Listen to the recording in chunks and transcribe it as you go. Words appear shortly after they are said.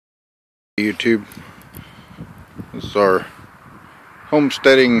YouTube. This is our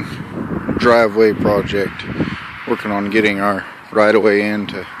homesteading driveway project, working on getting our right-of-way in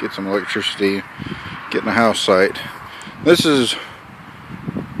to get some electricity, getting a house site. This is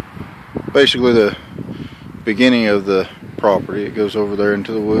basically the beginning of the property. It goes over there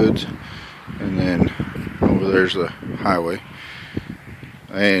into the woods, and then over there's the highway.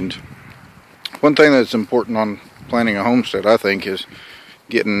 And one thing that's important on planning a homestead, I think, is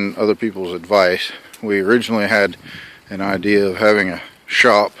getting other people's advice. We originally had an idea of having a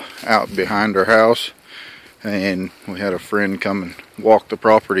shop out behind our house, and we had a friend come and walk the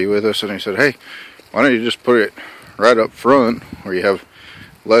property with us, and he said, hey, why don't you just put it right up front where you have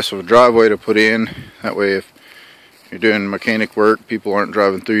less of a driveway to put in. That way if you're doing mechanic work, people aren't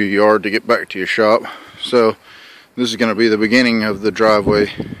driving through your yard to get back to your shop. So this is going to be the beginning of the driveway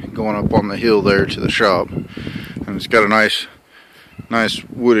going up on the hill there to the shop, and it's got a nice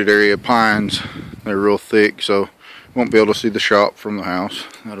wooded area, pines. They're real thick, so you won't be able to see the shop from the house.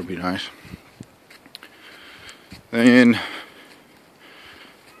 That'll be nice. Then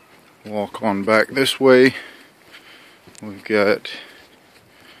walk on back this way. We're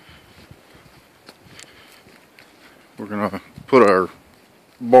gonna put our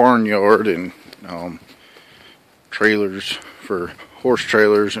barnyard and trailers for horse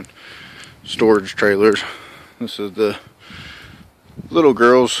trailers and storage trailers. This is the little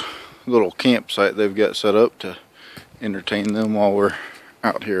girls' little campsite they've got set up to entertain them while we're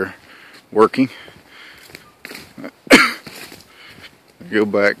out here working. Go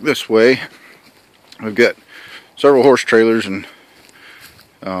back this way. We've got several horse trailers, and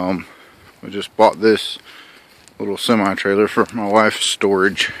we just bought this little semi-trailer for my wife's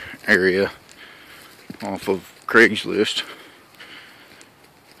storage area off of Craigslist.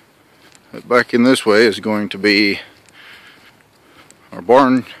 But back in this way is going to be our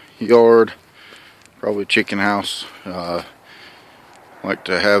barn yard, probably chicken house. Like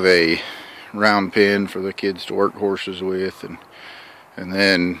to have a round pen for the kids to work horses with, and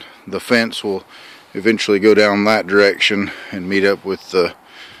then the fence will eventually go down that direction and meet up with the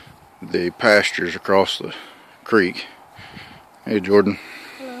pastures across the creek. Hey Jordan.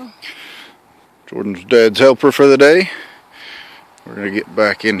 Hello. Jordan's dad's helper for the day. We're gonna get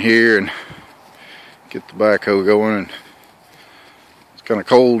back in here and get the backhoe going, and it's kind of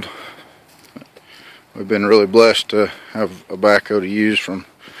cold. We've been really blessed to have a backhoe to use from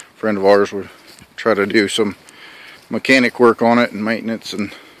a friend of ours. We try to do some mechanic work on it and maintenance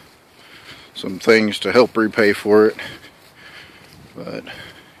and some things to help repay for it, but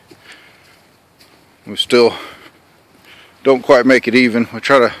we still don't quite make it even. We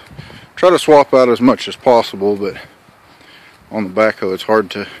try to swap out as much as possible, but on the backhoe it's hard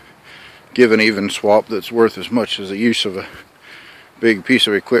to give an even swap that's worth as much as the use of a big piece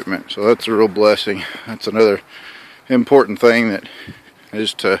of equipment. So that's a real blessing. That's another important thing, that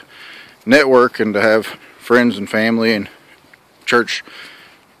is to network and to have friends and family and church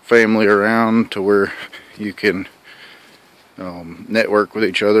family around to where you can network with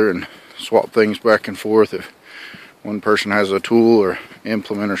each other and swap things back and forth. If one person has a tool or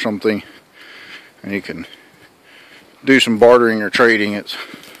implement or something, and you can do some bartering or trading, it's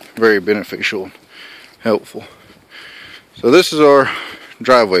very beneficial and helpful. So this is our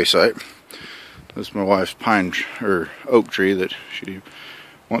driveway site. This is my wife's oak tree that she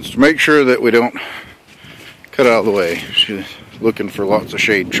wants to make sure that we don't cut out of the way. She's looking for lots of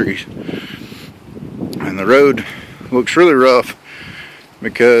shade trees. And the road looks really rough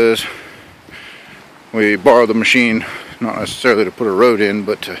because we borrowed the machine, not necessarily to put a road in,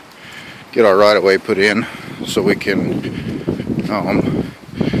 but to get our right-of-way put in so we can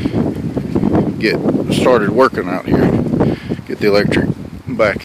get started working out here, get the electric back